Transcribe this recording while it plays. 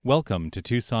Welcome to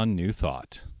Tucson New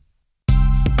Thought.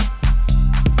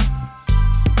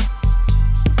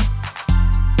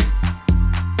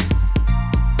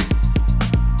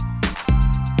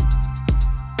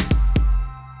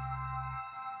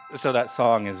 So that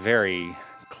song is very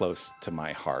close to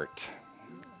my heart.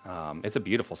 It's a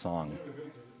beautiful song.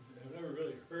 I've never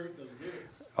really heard the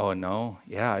lyrics. Oh no,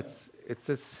 yeah, it's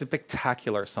a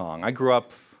spectacular song. I grew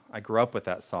up with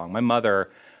that song. My mother,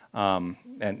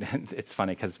 and it's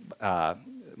funny because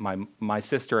my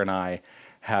sister and I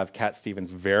have Cat Stevens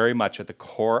very much at the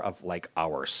core of like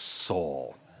our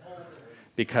soul.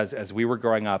 Because as we were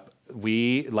growing up,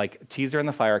 we, like Teaser and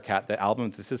the Firecat, the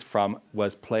album this is from,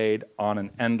 was played on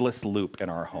an endless loop in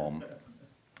our home.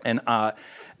 And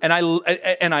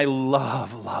I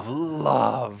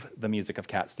love the music of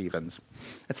Cat Stevens.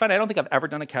 It's funny, I don't think I've ever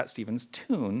done a Cat Stevens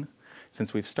tune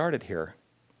since we've started here.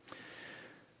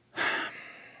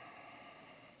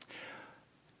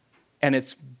 And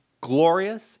it's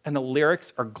glorious, and the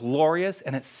lyrics are glorious,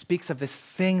 and it speaks of this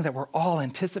thing that we're all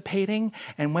anticipating.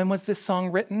 And when was this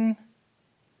song written?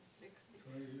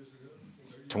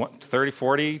 30,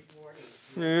 40,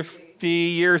 50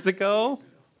 years ago?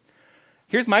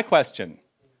 Here's my question.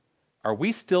 Are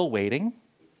we still waiting?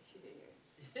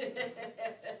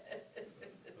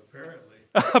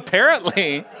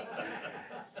 Apparently.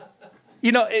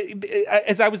 You know,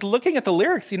 as I was looking at the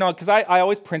lyrics, you know, because I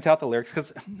always print out the lyrics,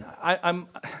 because I'm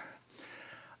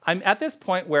at this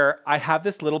point where I have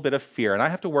this little bit of fear, and I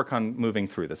have to work on moving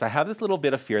through this. I have this little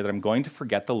bit of fear that I'm going to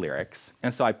forget the lyrics,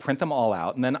 and so I print them all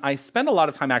out, and then I spend a lot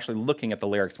of time actually looking at the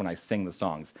lyrics when I sing the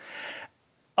songs.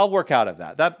 I'll work out of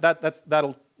that.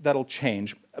 That'll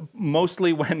change,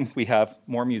 mostly when we have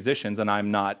more musicians and I'm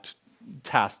not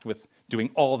tasked with doing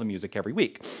all the music every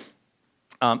week.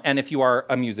 And if you are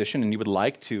a musician and you would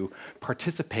like to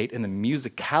participate in the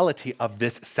musicality of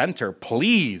this center,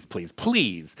 please, please,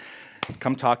 please,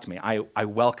 come talk to me. I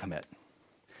welcome it.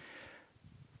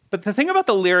 But the thing about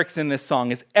the lyrics in this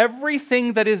song is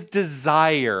everything that is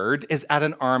desired is at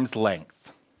an arm's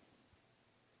length.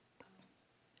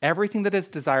 Everything that is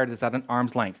desired is at an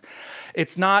arm's length.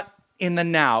 It's not in the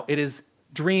now. It is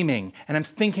dreaming. And I'm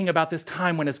thinking about this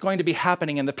time when it's going to be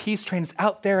happening, and the peace train is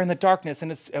out there in the darkness,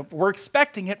 and we're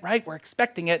expecting it, right? We're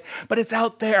expecting it, but it's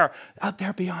out there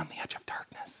beyond the edge of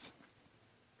darkness.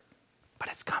 But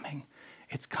it's coming.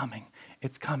 It's coming.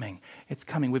 It's coming. It's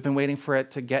coming. We've been waiting for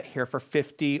it to get here for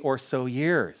 50 or so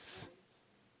years.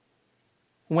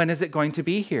 When is it going to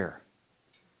be here?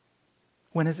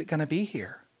 When is it going to be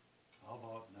here?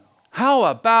 How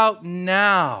about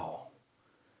now?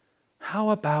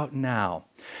 How about now?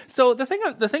 So the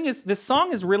thing is, this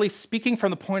song is really speaking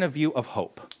from the point of view of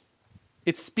hope.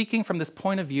 It's speaking from this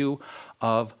point of view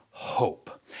of hope.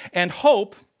 And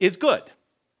hope is good.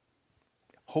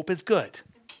 Hope is good.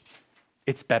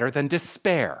 It's better than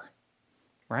despair,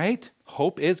 right?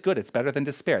 Hope is good. It's better than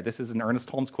despair. This is an Ernest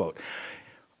Holmes quote.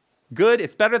 Good,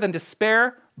 it's better than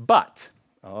despair, but,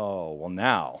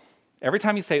 now. Every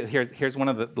time you say, here's one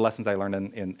of the lessons I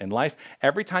learned in life.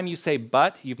 Every time you say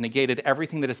but, you've negated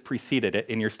everything that has preceded it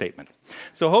in your statement.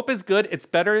 So hope is good, it's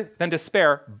better than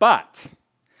despair, but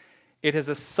it is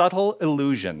a subtle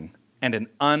illusion and an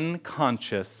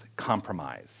unconscious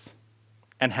compromise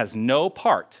and has no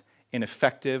part in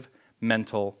effective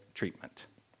mental treatment.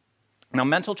 Now,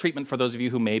 mental treatment, for those of you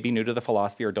who may be new to the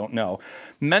philosophy or don't know,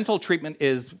 mental treatment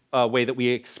is a way that we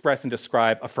express and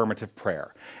describe affirmative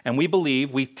prayer. And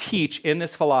we teach in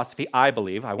this philosophy, I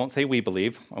won't say we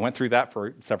believe, I went through that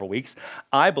for several weeks,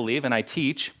 I believe and I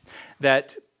teach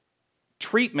that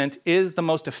treatment is the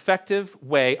most effective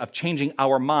way of changing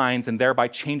our minds and thereby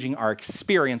changing our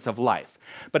experience of life.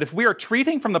 But if we are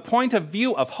treating from the point of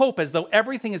view of hope as though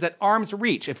everything is at arm's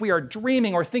reach, if we are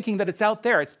dreaming or thinking that it's out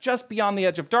there, it's just beyond the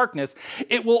edge of darkness,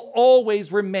 it will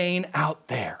always remain out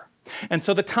there. And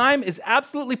so the time is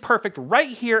absolutely perfect right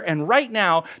here and right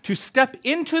now to step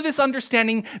into this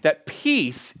understanding that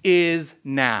peace is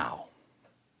now.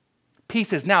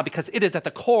 Peace is now because it is at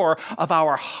the core of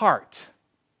our heart.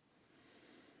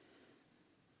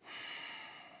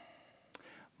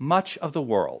 Much of the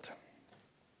world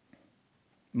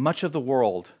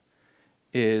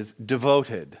is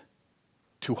devoted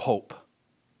to hope.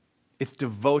 It's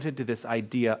devoted to this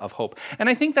idea of hope. And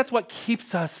I think that's what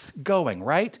keeps us going,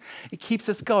 right? It keeps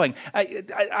us going.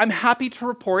 I'm happy to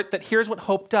report that here's what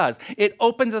hope does. It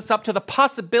opens us up to the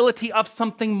possibility of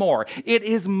something more. It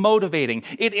is motivating.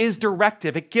 It is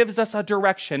directive. It gives us a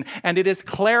direction, and it is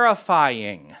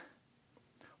clarifying.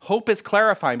 Hope is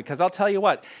clarifying because I'll tell you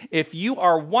what, if you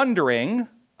are wondering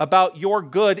about your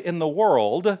good in the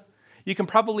world, you can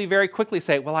probably very quickly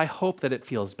say, well, I hope that it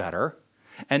feels better.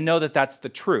 and know that that's the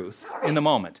truth in the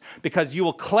moment, because you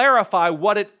will clarify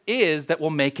what it is that will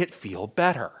make it feel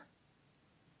better.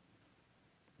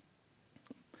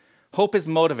 Hope is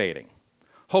motivating.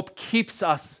 Hope keeps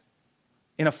us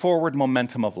in a forward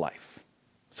momentum of life.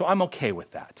 So I'm okay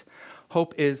with that.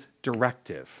 Hope is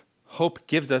directive. Hope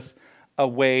gives us a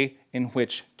way in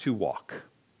which to walk.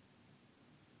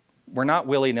 We're not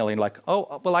willy-nilly like,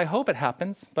 oh, well, I hope it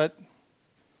happens, but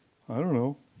I don't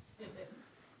know.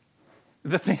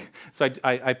 So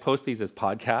I post these as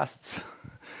podcasts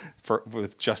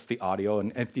with just the audio.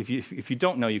 And if you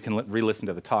don't know, you can re-listen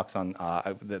to the talks on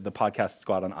the podcasts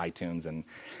go out on iTunes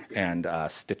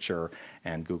and Stitcher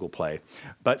and Google Play.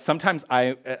 But sometimes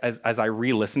as I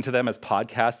re-listen to them as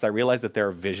podcasts, I realize that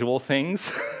they're visual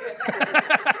things.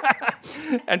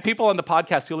 And people on the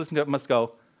podcast who listen to it must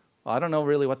go, well, I don't know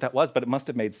really what that was, but it must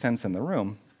have made sense in the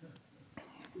room.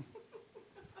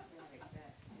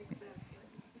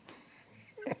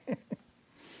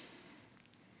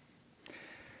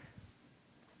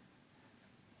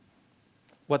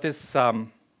 What this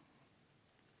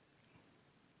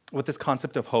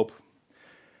concept of hope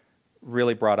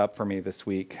really brought up for me this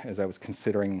week as I was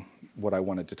considering what I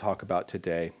wanted to talk about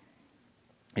today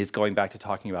is going back to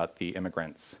talking about the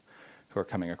immigrants who are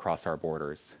coming across our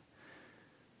borders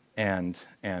and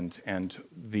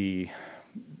the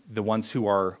ones who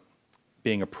are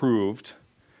being approved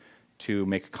to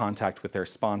make contact with their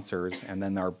sponsors, and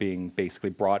then they're being basically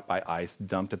brought by ICE,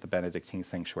 dumped at the Benedictine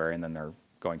Sanctuary, and then they're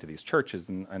going to these churches.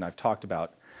 And I've talked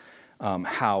about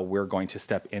how we're going to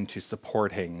step into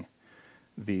supporting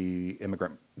the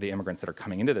immigrants that are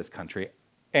coming into this country.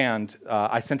 And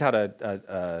I sent out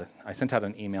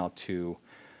an email to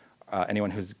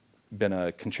anyone who's been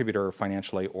a contributor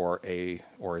financially or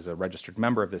is a registered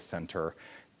member of this center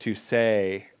to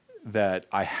say that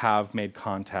I have made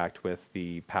contact with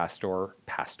the pastor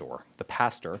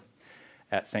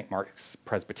at St. Mark's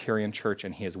Presbyterian Church,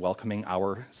 and he is welcoming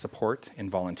our support in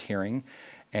volunteering.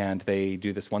 And they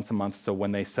do this once a month, so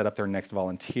when they set up their next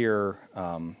volunteer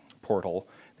portal,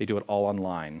 they do it all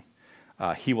online.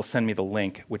 He will send me the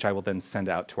link, which I will then send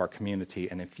out to our community,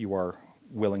 and if you are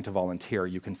willing to volunteer,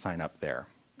 you can sign up there.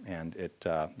 And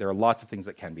there are lots of things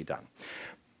that can be done.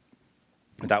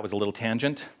 That was a little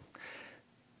tangent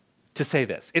to say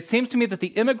this. It seems to me that the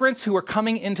immigrants who are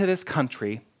coming into this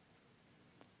country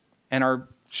and are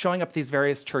showing up at these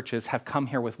various churches have come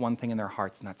here with one thing in their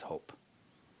hearts, and that's hope.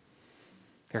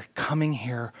 They're coming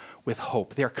here with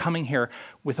hope. They're coming here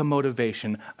with a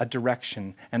motivation, a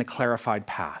direction, and a clarified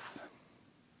path.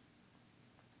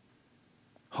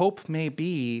 Hope may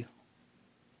be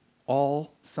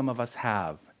all some of us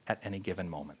have at any given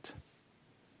moment.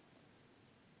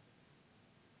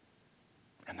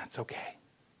 And that's okay.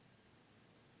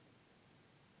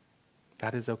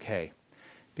 That is okay,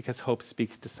 because hope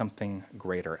speaks to something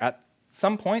greater. At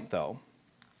some point, though,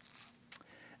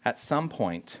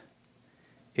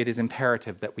 it is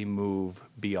imperative that we move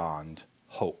beyond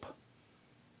hope.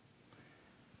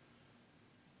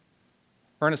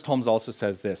 Ernest Holmes also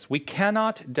says this: we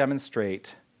cannot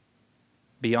demonstrate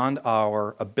beyond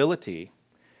our ability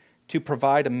to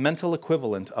provide a mental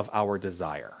equivalent of our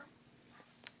desire.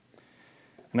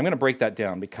 And I'm going to break that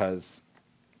down because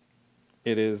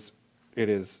it is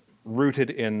rooted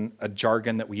in a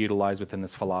jargon that we utilize within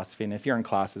this philosophy. And if you're in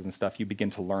classes and stuff, you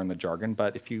begin to learn the jargon.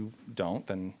 But if you don't,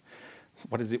 then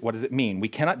what does it mean? We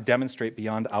cannot demonstrate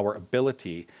beyond our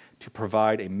ability to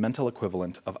provide a mental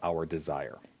equivalent of our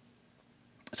desire.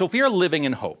 So if we are living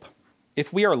in hope,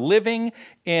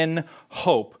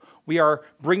 we are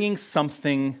bringing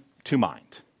something to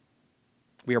mind.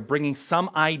 We are bringing some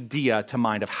idea to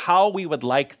mind of how we would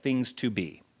like things to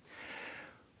be.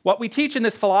 What we teach in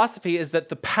this philosophy is that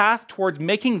the path towards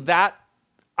making that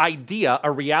idea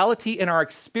a reality in our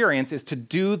experience is to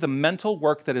do the mental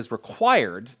work that is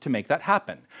required to make that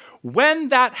happen. When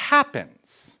that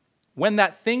happens, when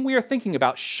that thing we are thinking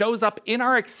about shows up in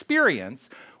our experience,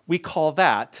 we call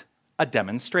that a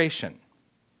demonstration.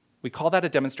 We call that a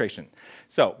demonstration.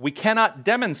 So we cannot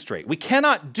demonstrate. We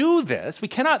cannot do this. We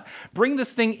cannot bring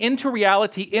this thing into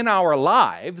reality in our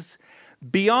lives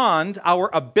beyond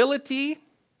our ability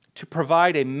to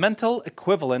provide a mental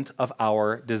equivalent of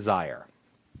our desire.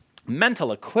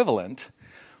 Mental equivalent,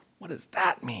 what does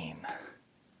that mean?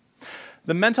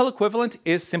 The mental equivalent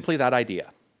is simply that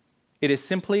idea. It is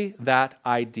simply that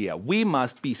idea. We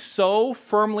must be so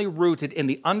firmly rooted in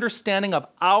the understanding of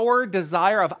our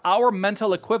desire, of our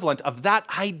mental equivalent of that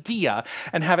idea,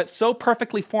 and have it so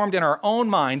perfectly formed in our own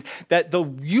mind that the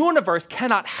universe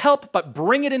cannot help but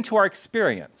bring it into our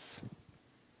experience.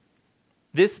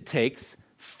 This takes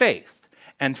faith,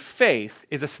 and faith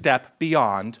is a step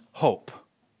beyond hope.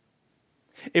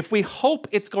 If we hope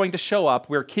it's going to show up,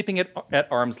 we're keeping it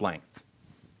at arm's length,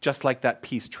 just like that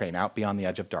peace train out beyond the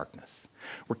edge of darkness.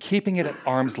 We're keeping it at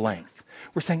arm's length.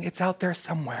 We're saying, it's out there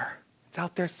somewhere. It's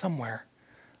out there somewhere.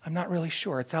 I'm not really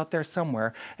sure. It's out there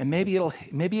somewhere, and maybe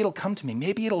it'll come to me.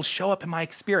 Maybe it'll show up in my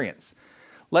experience.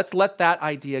 Let's let that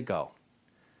idea go.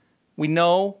 We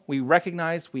know, we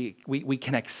recognize, we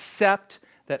can accept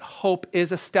that hope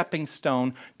is a stepping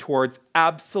stone towards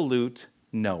absolute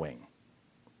knowing.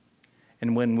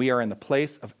 And when we are in the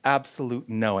place of absolute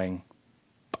knowing,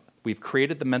 we've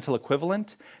created the mental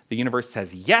equivalent. The universe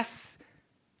says, yes,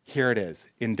 here it is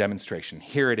in demonstration.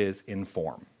 Here it is in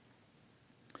form.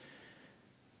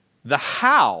 The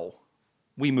how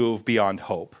we move beyond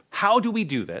hope, how do we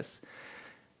do this,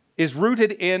 is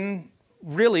rooted in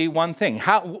really one thing.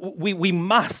 How we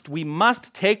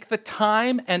must take the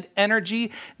time and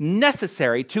energy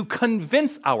necessary to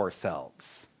convince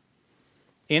ourselves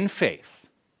in faith,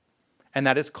 and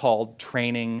that is called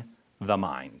training the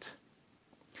mind.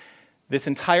 This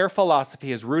entire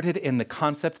philosophy is rooted in the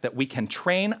concept that we can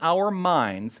train our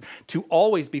minds to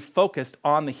always be focused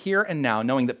on the here and now,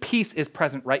 knowing that peace is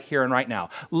present right here and right now.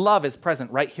 Love is present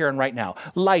right here and right now.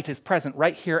 Light is present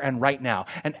right here and right now.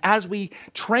 And as we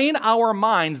train our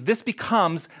minds, this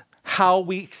becomes how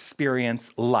we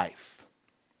experience life.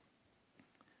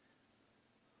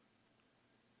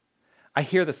 I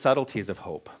hear the subtleties of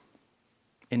hope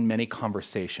in many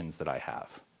conversations that I have.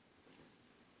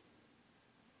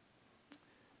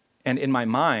 And in my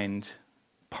mind,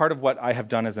 part of what I have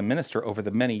done as a minister over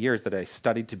the many years that I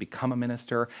studied to become a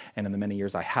minister, and in the many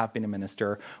years I have been a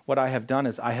minister, what I have done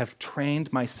is I have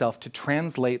trained myself to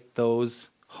translate those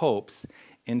hopes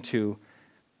into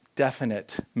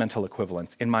definite mental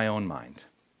equivalents in my own mind.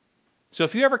 So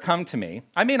if you ever come to me,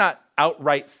 I may not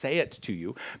outright say it to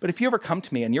you, but if you ever come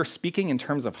to me and you're speaking in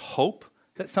terms of hope,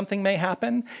 that something may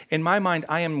happen, in my mind,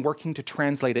 I am working to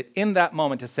translate it in that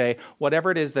moment to say, whatever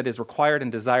it is that is required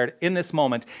and desired in this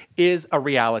moment is a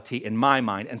reality in my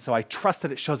mind. And so I trust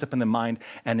that it shows up in the mind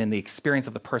and in the experience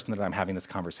of the person that I'm having this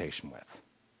conversation with.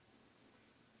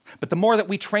 But the more that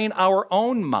we train our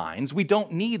own minds, we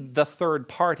don't need the third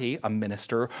party, a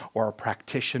minister or a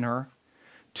practitioner,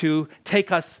 to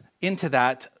take us into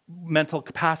that mental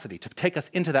capacity, to take us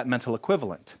into that mental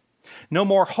equivalent. No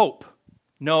more hope.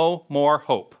 No more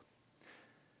hope.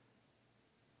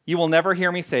 You will never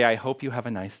hear me say, I hope you have a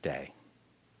nice day.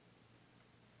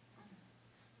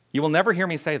 You will never hear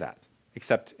me say that,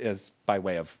 except as by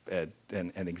way of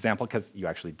an example, because you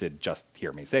actually did just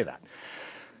hear me say that.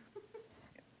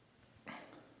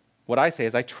 What I say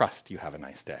is, I trust you have a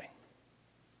nice day.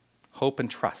 Hope and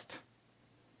trust.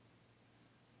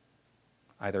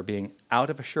 Either being out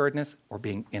of assuredness or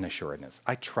being in assuredness.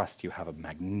 I trust you have a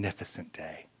magnificent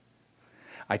day.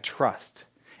 I trust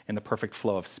in the perfect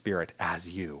flow of spirit as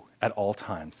you at all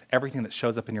times. Everything that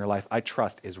shows up in your life, I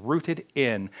trust, is rooted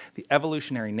in the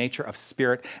evolutionary nature of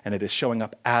spirit, and it is showing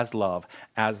up as love,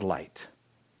 as light.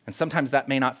 And sometimes that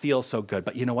may not feel so good,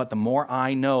 but you know what? The more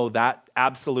I know that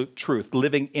absolute truth,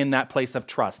 living in that place of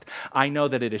trust, I know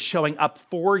that it is showing up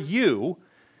for you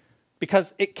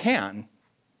because it can,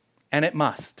 and it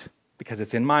must, because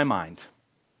it's in my mind.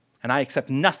 And I accept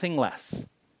nothing less.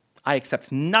 I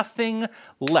accept nothing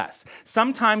less.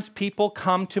 Sometimes people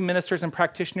come to ministers and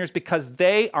practitioners because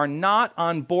they are not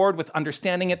on board with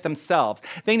understanding it themselves.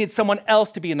 They need someone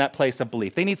else to be in that place of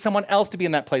belief. They need someone else to be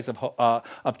in that place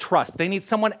of trust. They need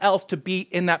someone else to be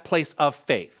in that place of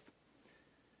faith.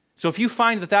 So if you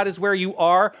find that that is where you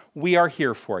are, we are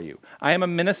here for you. I am a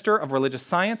minister of religious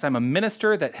science. I'm a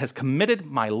minister that has committed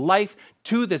my life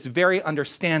to this very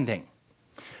understanding.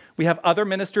 We have other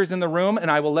ministers in the room,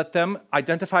 and I will let them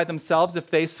identify themselves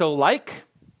if they so like,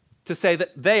 to say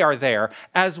that they are there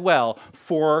as well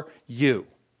for you,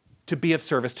 to be of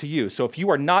service to you. So if you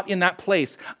are not in that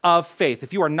place of faith,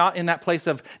 if you are not in that place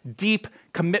of deep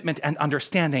commitment and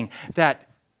understanding that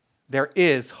there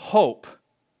is hope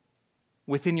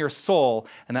within your soul,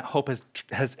 and that hope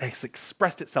has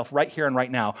expressed itself right here and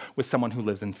right now with someone who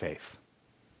lives in faith.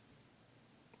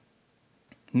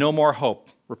 No more hope.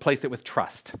 Replace it with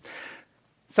trust.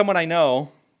 Someone I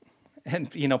know, and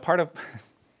part of...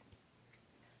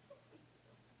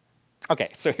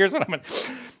 Okay, so here's what I'm going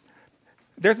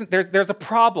to... There's a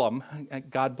problem.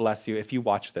 God bless you if you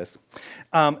watch this.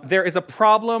 There is a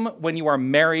problem when you are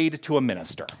married to a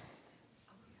minister.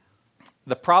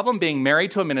 The problem being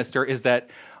married to a minister is that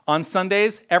on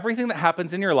Sundays, everything that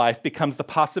happens in your life becomes the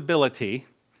possibility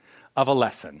of a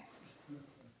lesson.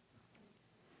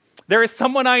 There is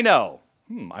someone I know,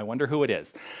 I wonder who it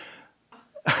is,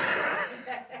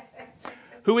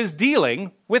 who is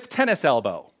dealing with tennis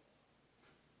elbow.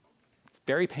 It's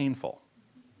very painful.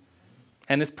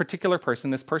 And this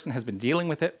person has been dealing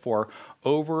with it for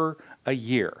over a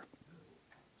year.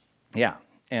 Yeah,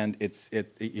 and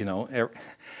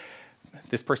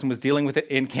this person was dealing with it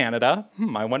in Canada.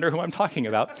 I wonder who I'm talking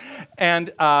about.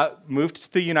 And moved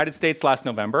to the United States last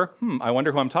November. I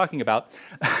wonder who I'm talking about.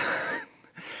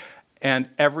 And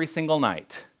every single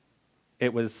night,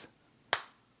 it was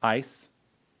ice.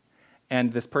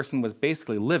 And this person was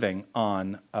basically living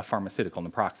on a pharmaceutical,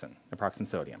 naproxen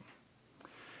sodium.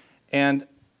 And,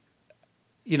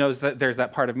 there's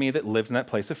that part of me that lives in that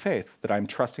place of faith, that I'm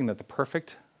trusting that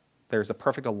there's a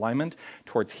perfect alignment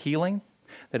towards healing,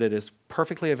 that it is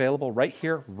perfectly available right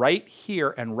here,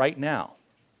 and right now.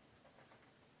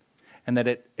 And that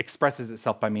it expresses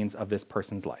itself by means of this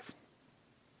person's life.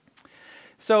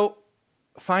 So,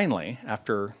 finally,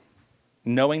 after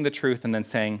knowing the truth and then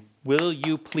saying, will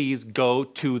you please go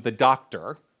to the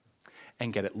doctor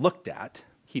and get it looked at?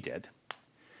 He did.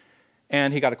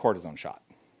 And he got a cortisone shot,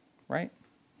 right?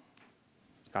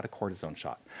 Got a cortisone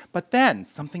shot. But then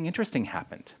something interesting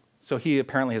happened. So he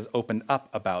apparently has opened up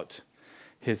about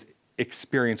his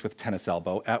experience with tennis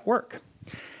elbow at work.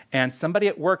 And somebody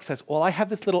at work says, well, I have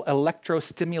this little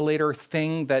electrostimulator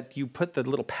thing that you put the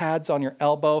little pads on your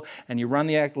elbow and you run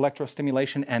the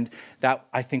electrostimulation, and that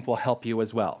I think will help you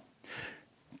as well.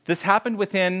 This happened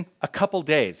within a couple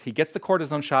days. He gets the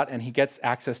cortisone shot and he gets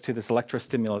access to this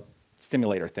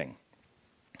electrostimulator thing.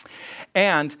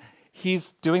 And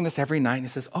he's doing this every night and he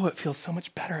says, oh, it feels so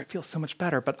much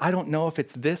better, but I don't know if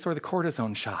it's this or the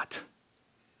cortisone shot.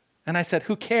 And I said,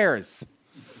 who cares?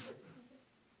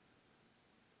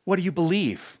 What do you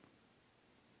believe?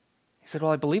 He said,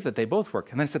 well, I believe that they both work.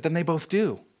 And then I said, then they both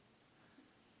do.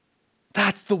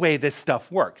 That's the way this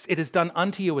stuff works. It is done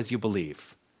unto you as you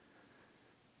believe.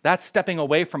 That's stepping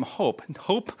away from hope. And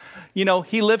hope,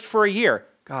 he lived for a year.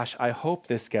 Gosh, I hope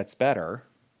this gets better.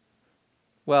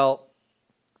 Well,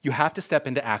 you have to step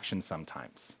into action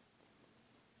sometimes.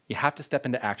 You have to step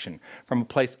into action from a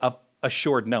place of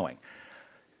assured knowing.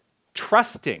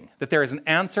 Trusting that there is an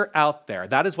answer out there.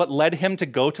 That is what led him to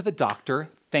go to the doctor.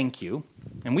 Thank you.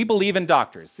 And we believe in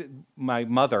doctors. My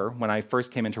mother, when I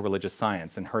first came into religious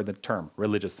science and heard the term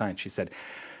religious science, she said,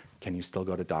 can you still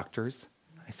go to doctors?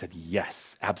 I said,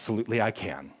 yes, absolutely I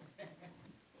can.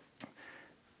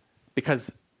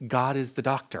 Because God is the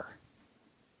doctor.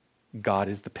 God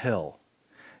is the pill.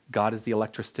 God is the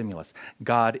electrostimulus.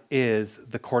 God is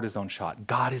the cortisone shot.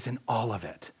 God is in all of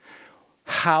it.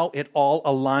 How it all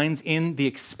aligns in the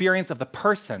experience of the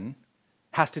person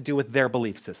has to do with their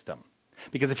belief system.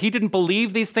 Because if he didn't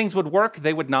believe these things would work,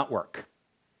 they would not work.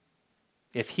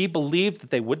 If he believed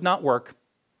that they would not work,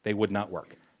 they would not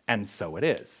work. And so it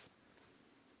is.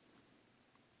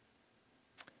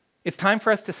 It's time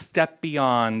for us to step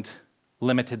beyond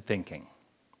limited thinking.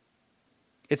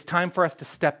 It's time for us to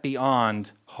step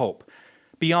beyond hope,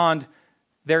 beyond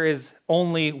there is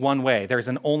only one way. There's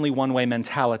an only one-way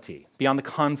mentality, beyond the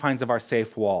confines of our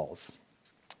safe walls.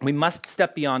 We must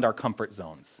step beyond our comfort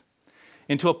zones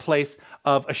into a place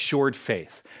of assured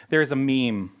faith. There's a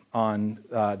meme on,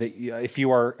 if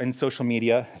you are in social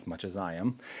media, as much as I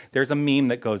am, there's a meme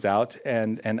that goes out,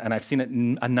 and I've seen it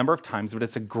a number of times, but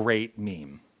it's a great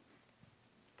meme.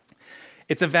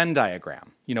 It's a Venn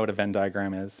diagram. You know what a Venn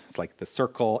diagram is? It's like the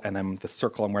circle, and then the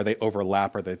circle and where they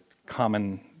overlap are the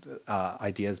common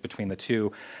ideas between the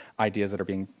two ideas that are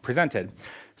being presented.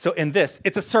 So in this,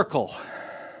 it's a circle.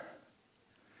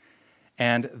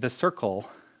 And the circle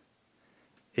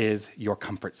is your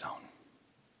comfort zone.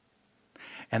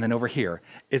 And then over here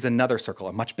is another circle,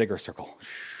 a much bigger circle.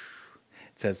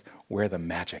 It says where the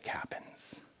magic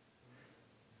happens.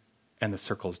 And the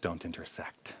circles don't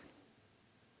intersect.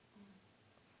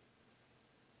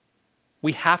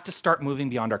 We have to start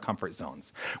moving beyond our comfort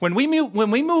zones. When we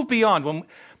move beyond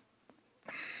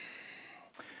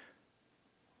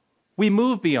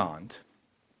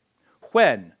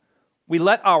when we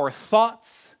let our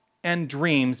thoughts and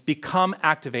dreams become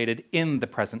activated in the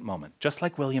present moment. Just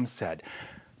like William said,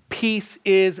 peace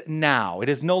is now. It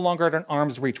is no longer at an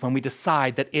arm's reach when we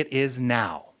decide that it is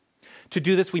now. To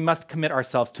do this, we must commit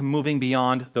ourselves to moving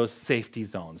beyond those safety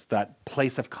zones, that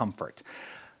place of comfort.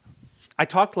 I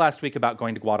talked last week about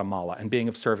going to Guatemala and being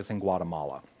of service in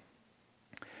Guatemala.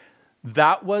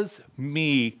 That was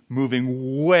me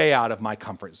moving way out of my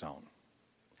comfort zone.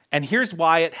 And here's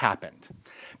why it happened.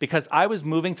 Because I was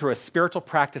moving through a spiritual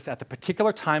practice at the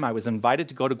particular time I was invited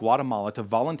to go to Guatemala to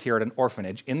volunteer at an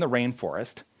orphanage in the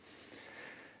rainforest.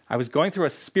 I was going through a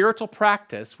spiritual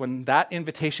practice when that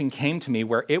invitation came to me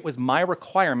where it was my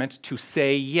requirement to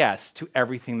say yes to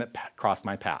everything that crossed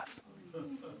my path.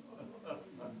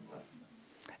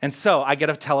 And so I get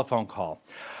a telephone call.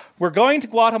 We're going to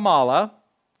Guatemala.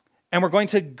 and we're going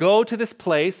to go to this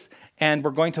place, and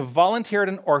we're going to volunteer at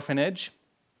an orphanage.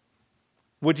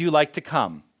 Would you like to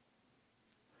come?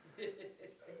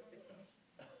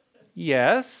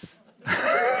 Yes.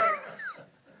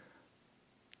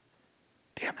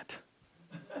 Damn it.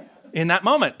 In that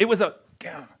moment, it was a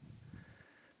damn.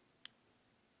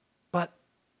 But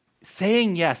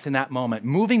saying yes in that moment,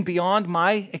 moving beyond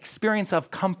my experience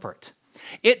of comfort,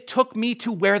 it took me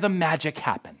to where the magic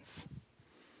happens.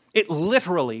 It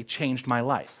literally changed my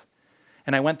life.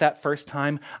 And I went that first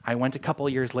time, I went a couple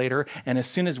of years later, and as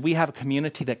soon as we have a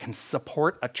community that can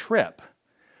support a trip,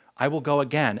 I will go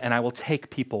again and I will take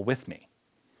people with me.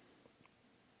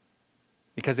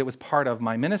 Because it was part of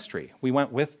my ministry. We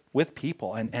went with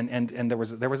people, and there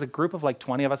was a group of like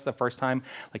 20 of us the first time,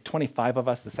 like 25 of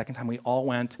us the second time. We all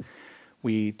went.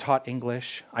 We taught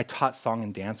English. I taught song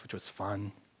and dance, which was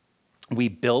fun. We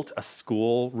built a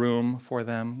school room for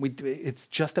them. It's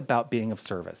just about being of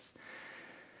service.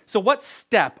 So what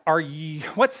step are you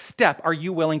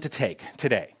willing to take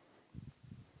today?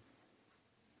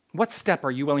 What step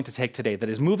are you willing to take today that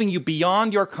is moving you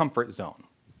beyond your comfort zone?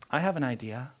 I have an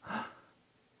idea.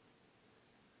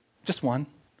 Just one.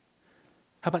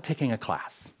 How about taking a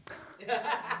class?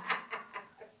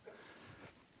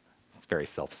 It's very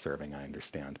self-serving, I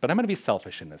understand. But I'm going to be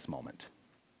selfish in this moment.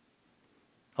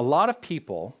 A lot of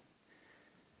people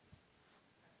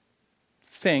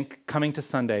think coming to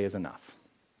Sunday is enough.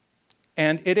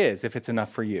 And it is, if it's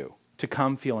enough for you, to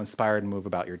come, feel inspired, and move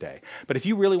about your day. But if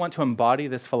you really want to embody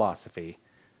this philosophy,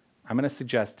 I'm going to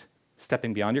suggest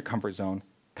stepping beyond your comfort zone,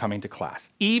 coming to class.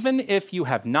 Even if you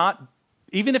have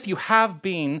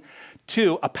been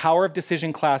to a Power of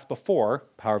Decision class before,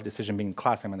 Power of Decision being a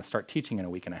class I'm going to start teaching in a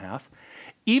week and a half,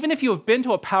 even if you have been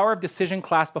to a Power of Decision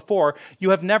class before,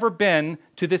 you have never been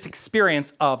to this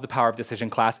experience of the Power of Decision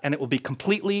class, and it will be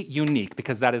completely unique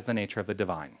because that is the nature of the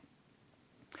divine.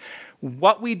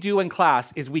 What we do in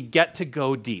class is we get to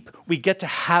go deep. We get to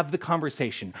have the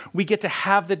conversation. We get to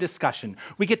have the discussion.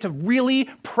 We get to really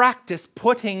practice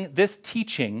putting this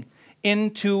teaching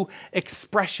into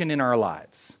expression in our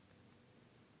lives.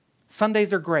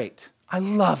 Sundays are great. I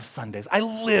love Sundays. I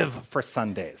live for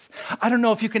Sundays. I don't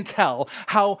know if you can tell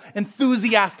how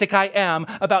enthusiastic I am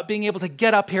about being able to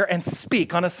get up here and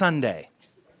speak on a Sunday.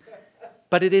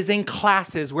 But it is in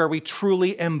classes where we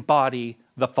truly embody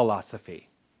the philosophy.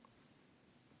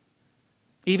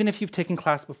 Even if you've taken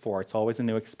class before, it's always a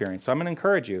new experience. So I'm going to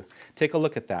encourage you, take a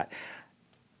look at that.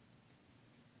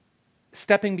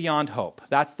 Stepping beyond hope.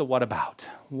 That's the what about.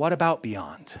 What about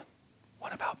beyond?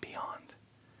 What about beyond?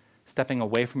 Stepping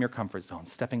away from your comfort zone,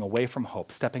 stepping away from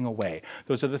hope, stepping away.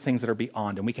 Those are the things that are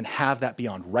beyond, and we can have that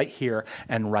beyond right here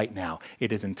and right now.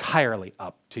 It is entirely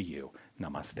up to you.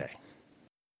 Namaste.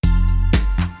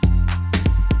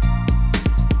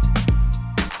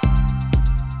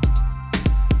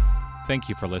 Thank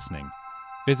you for listening.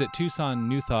 Visit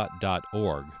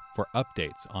TucsonNewThought.org for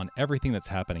updates on everything that's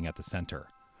happening at the center.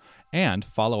 And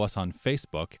follow us on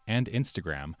Facebook and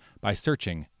Instagram by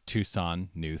searching Tucson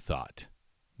New Thought.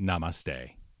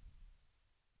 Namaste.